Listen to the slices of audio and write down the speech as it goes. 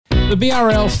The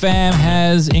BRL fam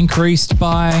has increased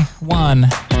by one.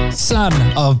 Son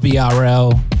of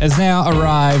BRL has now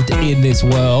arrived in this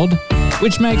world,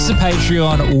 which makes the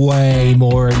Patreon way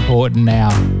more important now.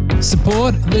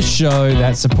 Support the show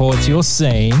that supports your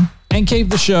scene and keep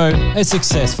the show as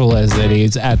successful as it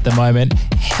is at the moment.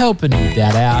 Helping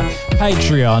that out,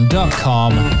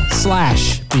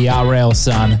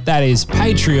 patreon.com/BRLson. That is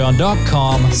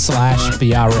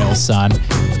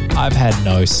patreon.com/BRLson. I've had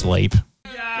no sleep.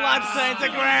 Bloodstains the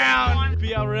ground.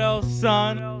 BRL,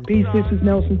 son. Peace, this is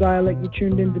Nelson Dialect. You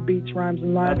tuned in to Beats, Rhymes,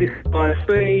 and Live. This is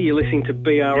IFB. You're listening to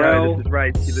BRL. Yo, this is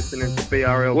Ray. You're listening to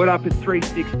BRL. What up? It's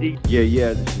 360.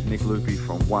 Yeah, this is Nick Loopy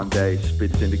from One Day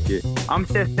Spit Syndicate. I'm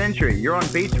Seth Century. You're on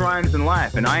Beats, Rhymes, and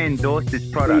Life, and I endorse this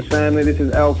product. Peace, family. This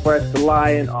is El Fresh the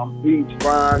Lion on Beats,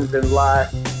 Rhymes, and Live.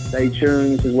 Stay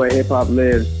tuned. This is where hip-hop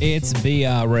lives. It's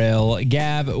BRL.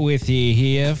 Gab with you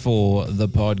here for the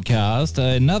podcast.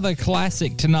 Another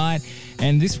classic tonight,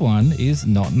 and this one is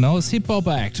not an Oz hip-hop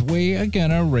act. We are going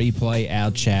to replay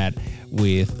our chat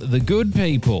with The Good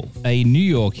People, a New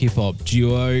York hip-hop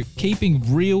duo keeping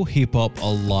real hip-hop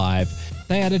alive.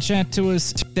 They had a chat to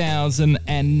us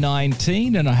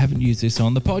 2019, and I haven't used this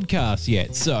on the podcast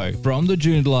yet. So, from the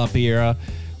Joondalup era,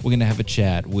 we're going to have a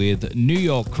chat with New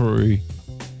York crew,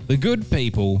 The Good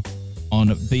People, on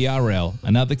BRL,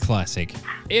 another classic.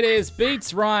 It is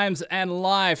Beats, Rhymes, and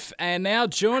Life, and now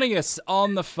joining us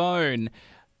on the phone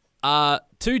are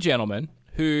two gentlemen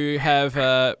who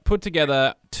have put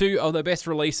together two of the best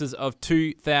releases of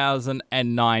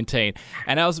 2019.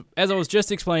 And as I was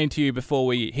just explaining to you before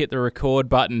we hit the record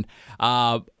button,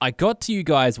 I got to you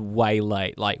guys way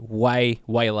late, like way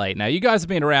late. Now, you guys have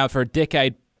been around for a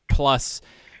decade plus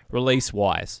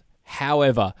release-wise.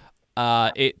 However,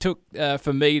 it took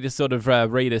for me to sort of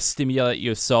read a Stimulate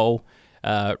Your Soul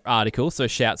article, so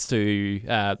shouts to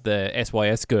the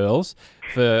SYS girls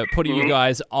for putting you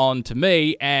guys on to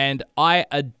me, and I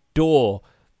adore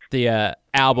the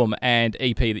album and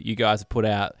EP that you guys have put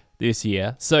out this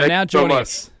year. So now joining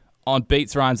us on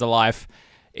Beats, Rhymes, and Life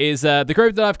is the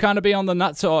group that I've kind of been on the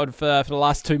nuts of for the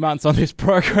last 2 months on this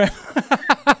program.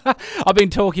 I've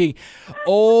been talking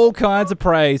all kinds of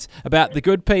praise about The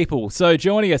Good People. So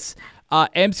joining us are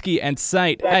Emsky and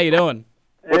Saint. How you doing?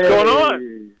 What's going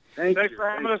on? Thanks for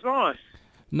having us on.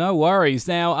 No worries.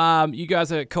 Now, you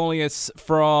guys are calling us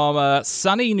from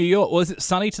sunny New York. Was it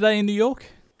sunny today in New York?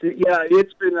 Yeah,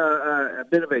 it's been a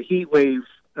bit of a heat wave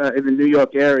in the New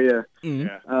York area. Mm-hmm.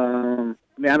 Yeah. I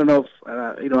mean, I don't know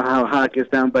if how hot it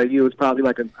gets down by you. It's probably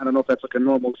I don't know if that's like a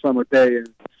normal summer day. And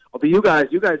but you guys,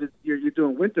 you're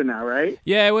doing winter now, right?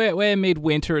 Yeah, we're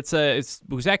midwinter. It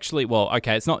was actually, well,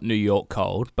 okay, it's not New York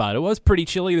cold, but it was pretty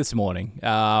chilly this morning.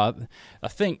 I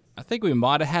think we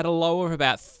might have had a low of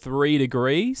about 3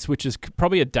 degrees, which is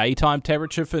probably a daytime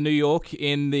temperature for New York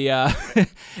in the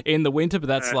in the winter, but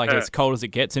that's like as cold as it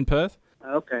gets in Perth.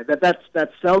 Okay, that's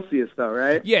Celsius though,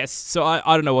 right? Yes, so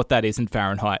I don't know what that is in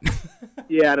Fahrenheit.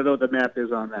 Yeah, I don't know what the math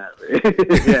is on that.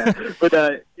 Yeah, but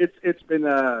it's been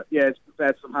it's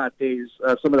had some hot days,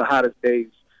 some of the hottest days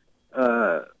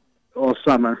all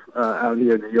summer out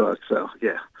here in New York. So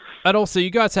yeah. And also,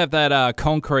 you guys have that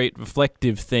concrete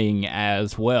reflective thing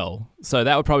as well, so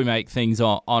that would probably make things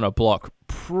on a block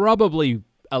probably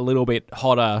a little bit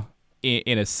hotter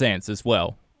in a sense as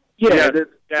well. Yeah, the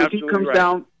heat comes right.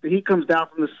 down. The heat comes down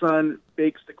from the sun,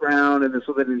 bakes the ground, and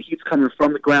so then the heat's coming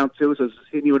from the ground too. So it's just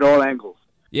hitting you at all angles.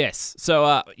 Yes.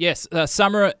 So,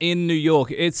 summer in New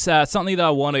York, it's something that I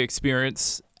want to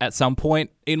experience at some point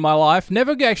in my life.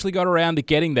 Never actually got around to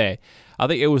getting there. I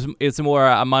think it's more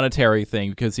a monetary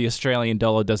thing because the Australian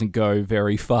dollar doesn't go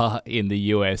very far in the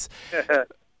US.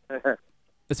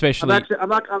 Especially, I'm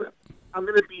going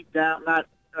to be down, not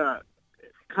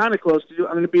kind of close to you.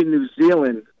 I'm going to be in New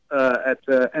Zealand at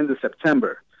the end of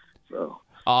September. So.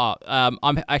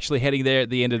 I'm actually heading there at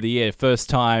the end of the year. First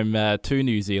time to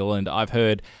New Zealand. I've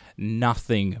heard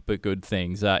nothing but good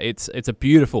things. It's a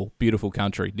beautiful, beautiful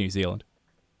country, New Zealand.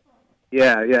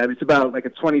 Yeah. It's about like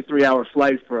a 23-hour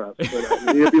flight for us.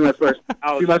 But it'll be my first.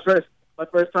 my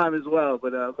first time as well.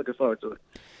 But looking forward to it.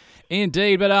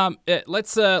 Indeed, but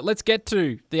let's get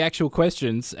to the actual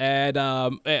questions, and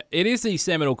it is the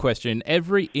seminal question.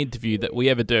 Every interview that we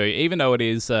ever do, even though it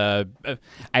is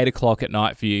 8:00 at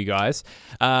night for you guys,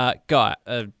 guys,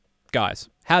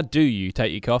 how do you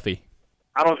take your coffee?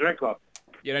 I don't drink coffee.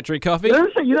 You don't drink coffee? You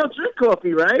don't drink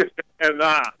coffee, right?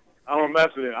 Nah, I don't mess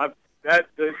with it.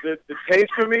 The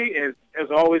taste for me has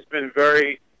always been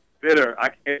very bitter.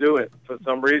 I can't do it for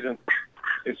some reason.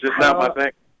 It's just not my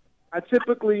thing. I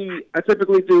typically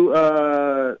do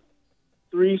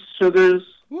 3 sugars,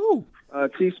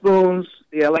 teaspoons.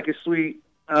 Yeah, I like it sweet.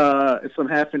 some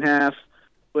half and half.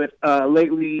 But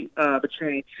lately, I've been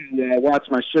trying to watch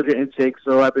my sugar intake,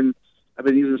 so I've been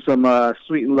using some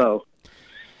sweet and low.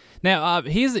 Now,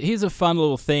 here's a fun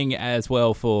little thing as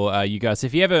well for you guys.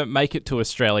 If you ever make it to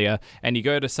Australia and you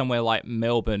go to somewhere like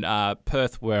Melbourne,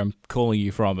 Perth, where I'm calling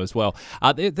you from as well,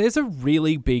 there's a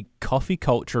really big coffee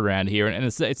culture around here, and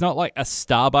it's not like a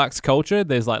Starbucks culture.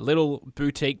 There's like little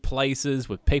boutique places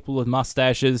with people with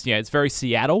mustaches. It's very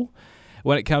Seattle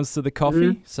when it comes to the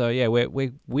coffee. Mm-hmm. So yeah,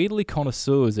 we're weirdly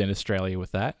connoisseurs in Australia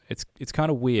with that. It's kind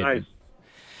of weird. Nice.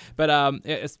 But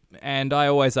and I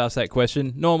always ask that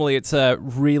question. Normally, it's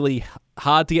really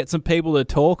hard to get some people to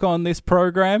talk on this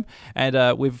program,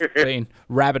 and we've been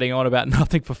rabbiting on about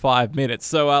nothing for 5 minutes.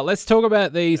 So let's talk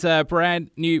about these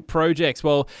brand new projects.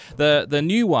 Well, the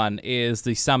new one is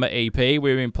the Summer EP. We've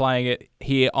been playing it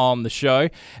here on the show,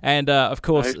 and of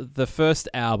course, the first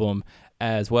album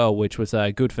as well, which was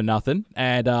Good for Nothing,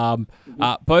 and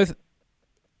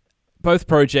both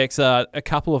projects are a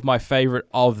couple of my favorite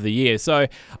of the year. So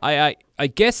I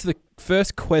guess the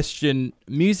first question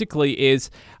musically is,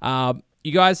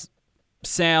 you guys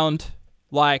sound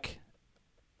like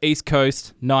East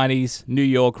Coast 90s New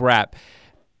York rap.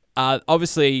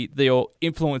 Obviously, your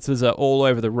influences are all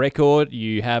over the record.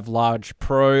 You have Large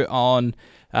Pro on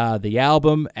the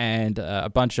album and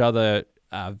a bunch of other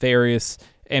various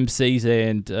MCs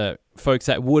and folks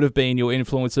that would have been your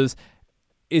influences.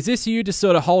 Is this you just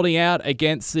sort of holding out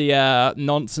against the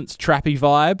nonsense trappy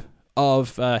vibe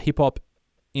of hip-hop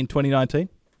in 2019?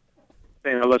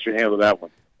 I'll let you handle that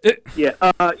one. Yeah,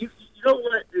 you know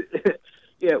what?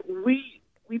 Yeah, we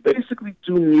basically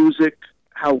do music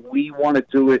how we want to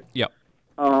do it. Yep.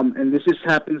 And this just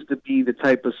happens to be the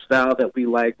type of style that we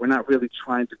like. We're not really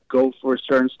trying to go for a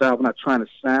certain style. We're not trying to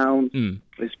sound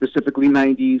like specifically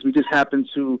 90s. We just happen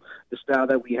to the style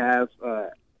that we have.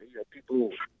 People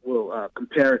will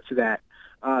compare it to that.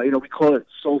 We call it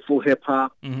soulful hip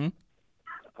hop. Mm-hmm.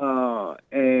 We're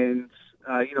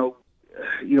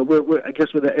I guess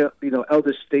we're the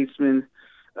elder statesmen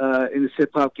in this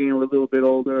hip hop game. We're a little bit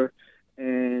older,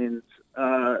 and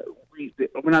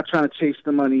we're not trying to chase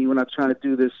the money. We're not trying to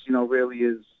do this. Really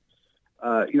is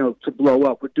to blow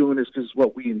up. We're doing this because it's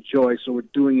what we enjoy. So we're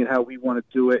doing it how we want to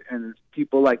do it. And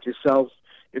people like yourself,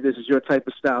 if this is your type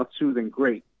of style too, then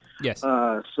great. Yes.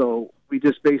 So we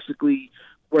just basically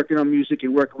working on music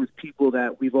and working with people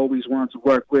that we've always wanted to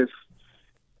work with.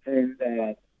 And,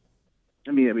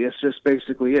 that's just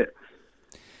basically it.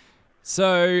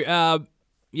 So,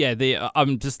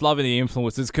 I'm just loving the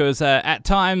influences because at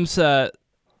times the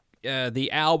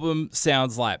album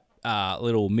sounds like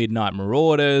little Midnight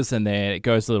Marauders, and then it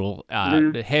goes a little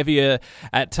heavier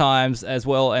at times as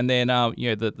well. And then,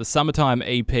 the Summertime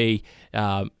EP,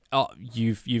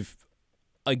 you've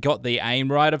I got the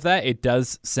aim right of that. It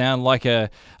does sound like a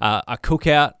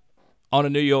cookout on a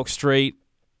New York street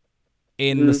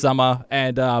in the summer,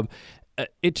 and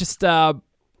it just I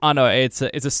know it's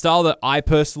a style that I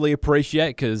personally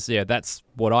appreciate because that's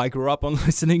what I grew up on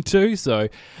listening to. So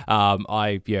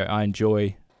I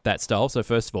enjoy that style. So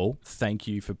first of all, thank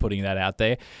you for putting that out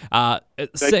there.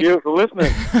 Thank you for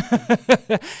listening.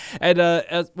 And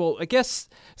I guess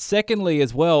secondly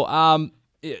as well,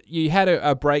 you had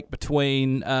a break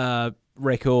between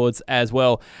records as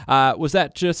well. Was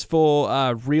that just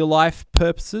for real life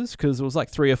purposes? Because it was like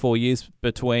 3 or 4 years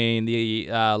between the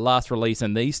last release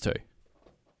and these two.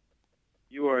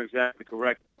 You are exactly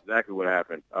correct. Exactly what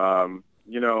happened. A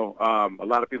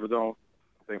lot of people don't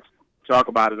talk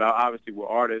about it. Obviously, we're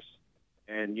artists,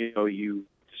 and you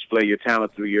display your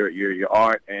talent through your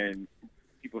art, and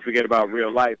people forget about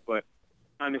real life. But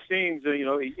on the scenes,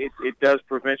 it does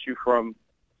prevent you from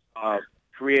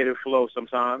creative flow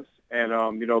sometimes, and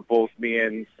both me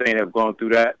and Saint have gone through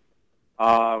that.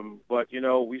 But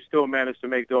we still managed to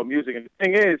make dope music, and the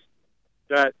thing is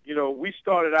that we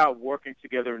started out working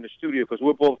together in the studio because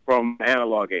we're both from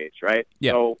analog age, right?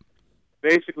 Yeah. So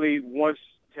basically, once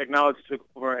technology took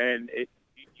over and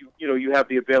you have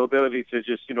the availability to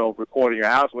just record in your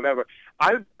house, whatever.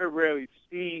 I very rarely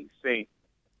see Saint,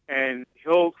 and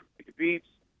he'll make the beats.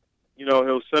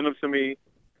 He'll send them to me.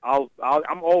 I'm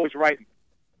always writing.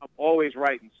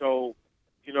 So,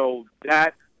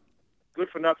 that Good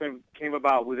for Nothing came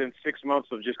about within 6 months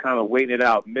of just kind of waiting it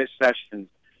out, missed sessions,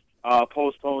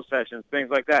 postponed sessions, things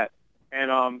like that.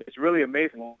 And it's really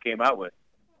amazing what we came out with.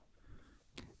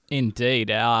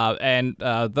 Indeed, and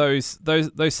those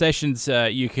sessions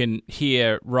you can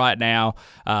hear right now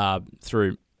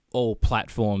through all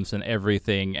platforms and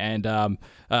everything. And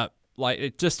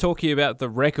just talking about the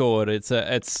record, it's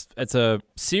a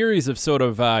series of sort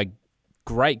of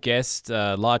great guests,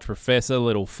 Large Professor,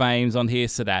 Little Fames on here,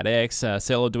 Sedat X,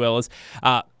 Cellar Dwellers.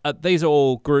 These are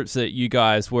all groups that you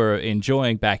guys were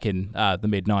enjoying back in the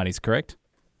mid-90s, correct?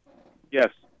 Yes.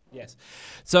 Yes.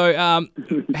 So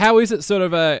how is it sort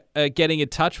of getting in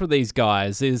touch with these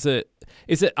guys? Is it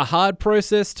a hard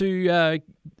process to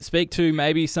speak to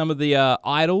maybe some of the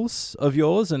idols of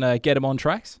yours and get them on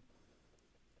tracks?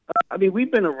 I mean,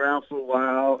 we've been around for a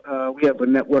while. We have a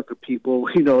network of people,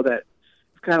 that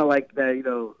it's kind of like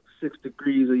that, 6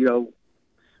 degrees of,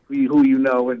 who you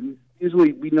know. And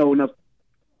usually we know enough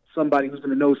somebody who's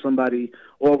going to know somebody,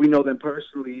 or we know them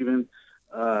personally even.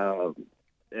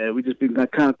 And we just been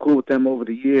kind of cool with them over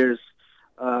the years.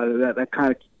 That's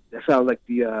how like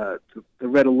the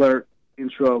Red Alert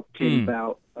intro came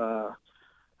about. How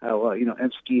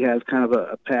Emsky has kind of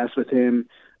a past with him.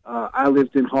 I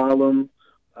lived in Harlem,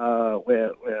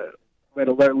 where Red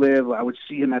Alert lived. I would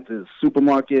see him at the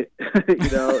supermarket,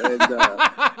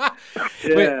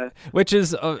 yeah. Which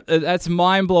is that's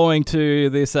mind blowing to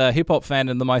this hip hop fan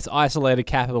in the most isolated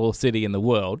capital city in the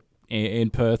world. In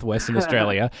Perth, Western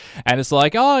Australia, and it's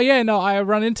like, oh yeah, no, I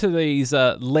run into these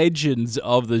legends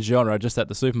of the genre just at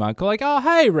the supermarket, like, oh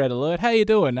hey, Red Alert, how you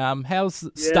doing? How's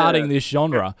starting this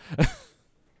genre?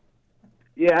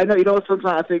 Yeah, I know.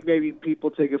 Sometimes I think maybe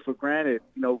people take it for granted,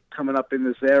 coming up in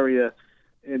this area,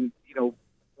 and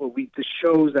the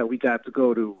shows that we got to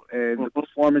go to, and the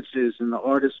performances, and the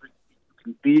artists we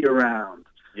can be around.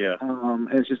 Yeah. And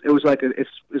it was like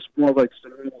it's more like a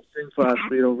normal thing for us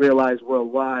to realize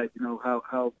worldwide,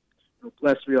 how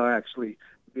blessed we are actually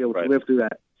to be able to live through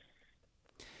that.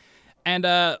 And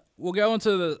we'll go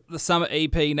into the summer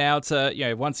EP now. It's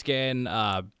once again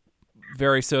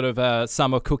very sort of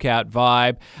summer cookout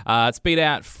vibe. It's been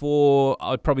out for,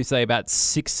 I'd probably say, about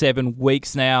 6-7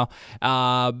 weeks now.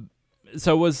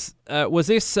 So was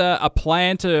this a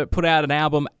plan to put out an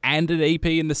album and an EP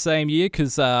in the same year?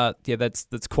 Because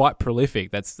that's quite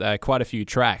prolific. That's quite a few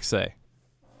tracks. So.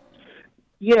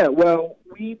 Yeah, well,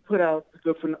 we put out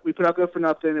Good for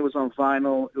Nothing. It was on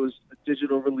vinyl. It was a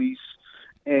digital release,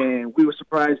 and we were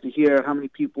surprised to hear how many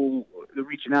people were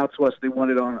reaching out to us. They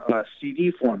wanted on a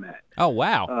CD format. Oh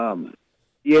wow!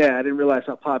 Yeah, I didn't realize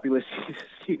how popular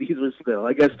CDs were still.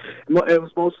 I guess it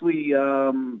was mostly.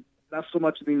 Not so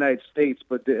much in the United States,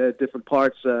 but different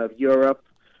parts of Europe,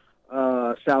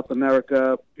 South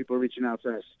America, people are reaching out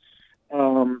to us.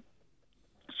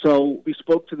 So we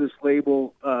spoke to this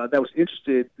label that was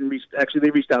interested. They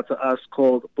reached out to us,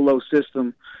 called Below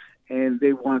System, and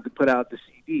they wanted to put out the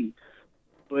CD.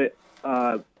 But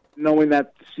knowing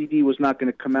that the CD was not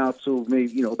going to come out till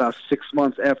maybe about 6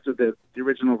 months after the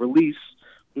original release,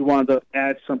 we wanted to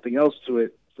add something else to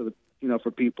it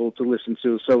for people to listen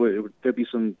to. So there'd be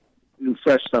some new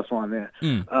fresh stuff on there.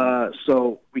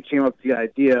 So we came up with the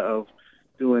idea of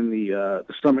doing the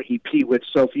summer EP,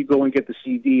 so if you go and get the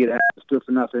CD, it has Good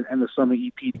for Nothing and the summer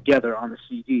EP together on the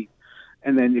CD.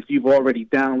 And then if you've already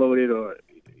downloaded or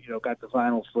got the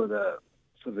vinyl for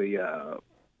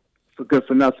Good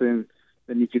for Nothing,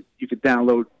 then you could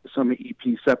download the summer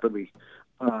EP separately.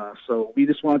 So we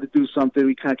just wanted to do something.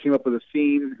 We kind of came up with a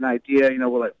theme, an idea.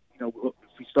 We're like, if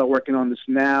we start working on this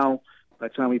now, by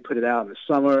the time we put it out in the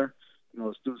summer,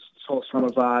 let's do this whole summer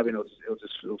vibe, and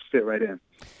it'll fit right in.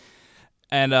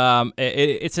 And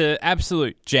it's an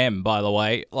absolute gem, by the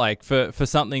way. Like for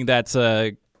something that's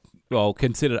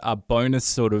considered a bonus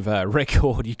sort of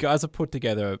record, you guys have put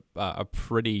together a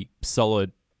pretty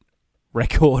solid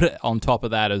record on top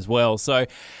of that as well. So,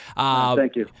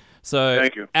 thank you. So,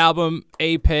 thank you. Album,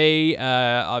 EP.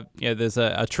 There's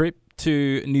a trip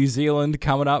to New Zealand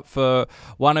coming up for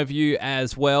one of you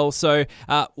as well. So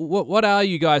what are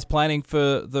you guys planning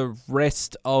for the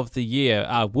rest of the year?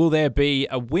 Will there be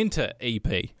a winter EP?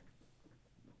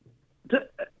 That's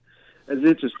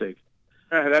interesting.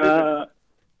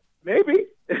 Maybe.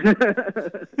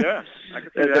 Yeah, I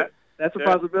can see that. That's a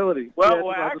possibility. Well,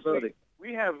 a possibility. Actually,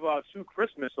 we have 2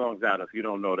 Christmas songs out, if you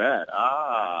don't know that.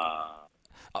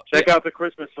 Check out the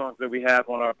Christmas songs that we have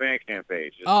on our Bandcamp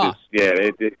page.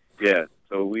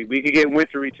 So we can get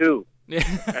wintry too.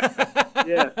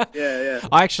 Yeah.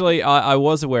 I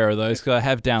was aware of those because I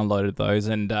have downloaded those,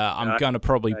 and I'm going to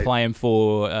probably play them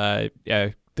for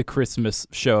the Christmas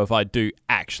show if I do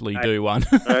actually do one.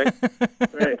 Right.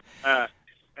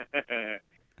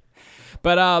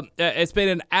 But it's been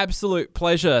an absolute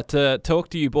pleasure to talk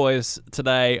to you boys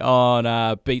today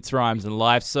on Beats, Rhymes, and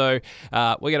Life. So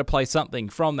we're going to play something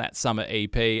from that summer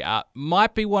EP.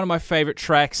 Might be one of my favorite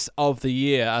tracks of the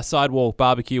year, a Sidewalk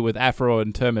Barbecue with Afro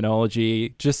and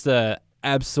Terminology. Just an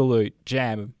absolute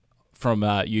jam from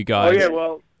you guys. Oh, yeah,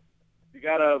 well, we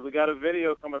got a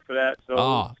video coming for that,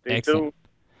 so stay excellent. tuned.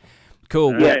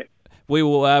 Cool. Yeah. We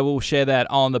will we'll share that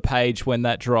on the page when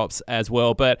that drops as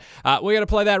well. But we're going to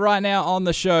play that right now on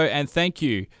the show. And thank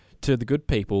you to the good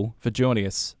people for joining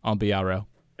us on BRL.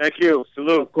 Thank you.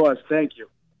 Salute. Of course. Thank you.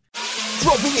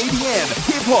 Dropping EDM,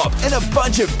 hip-hop, and a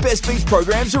bunch of best beats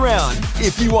programs around.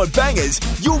 If you want bangers,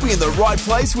 you'll be in the right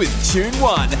place with Tune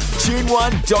One.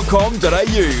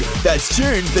 Tune1.com.au. That's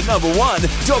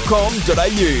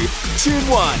tune1.com.au. Tune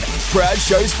One, proud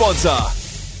show sponsor.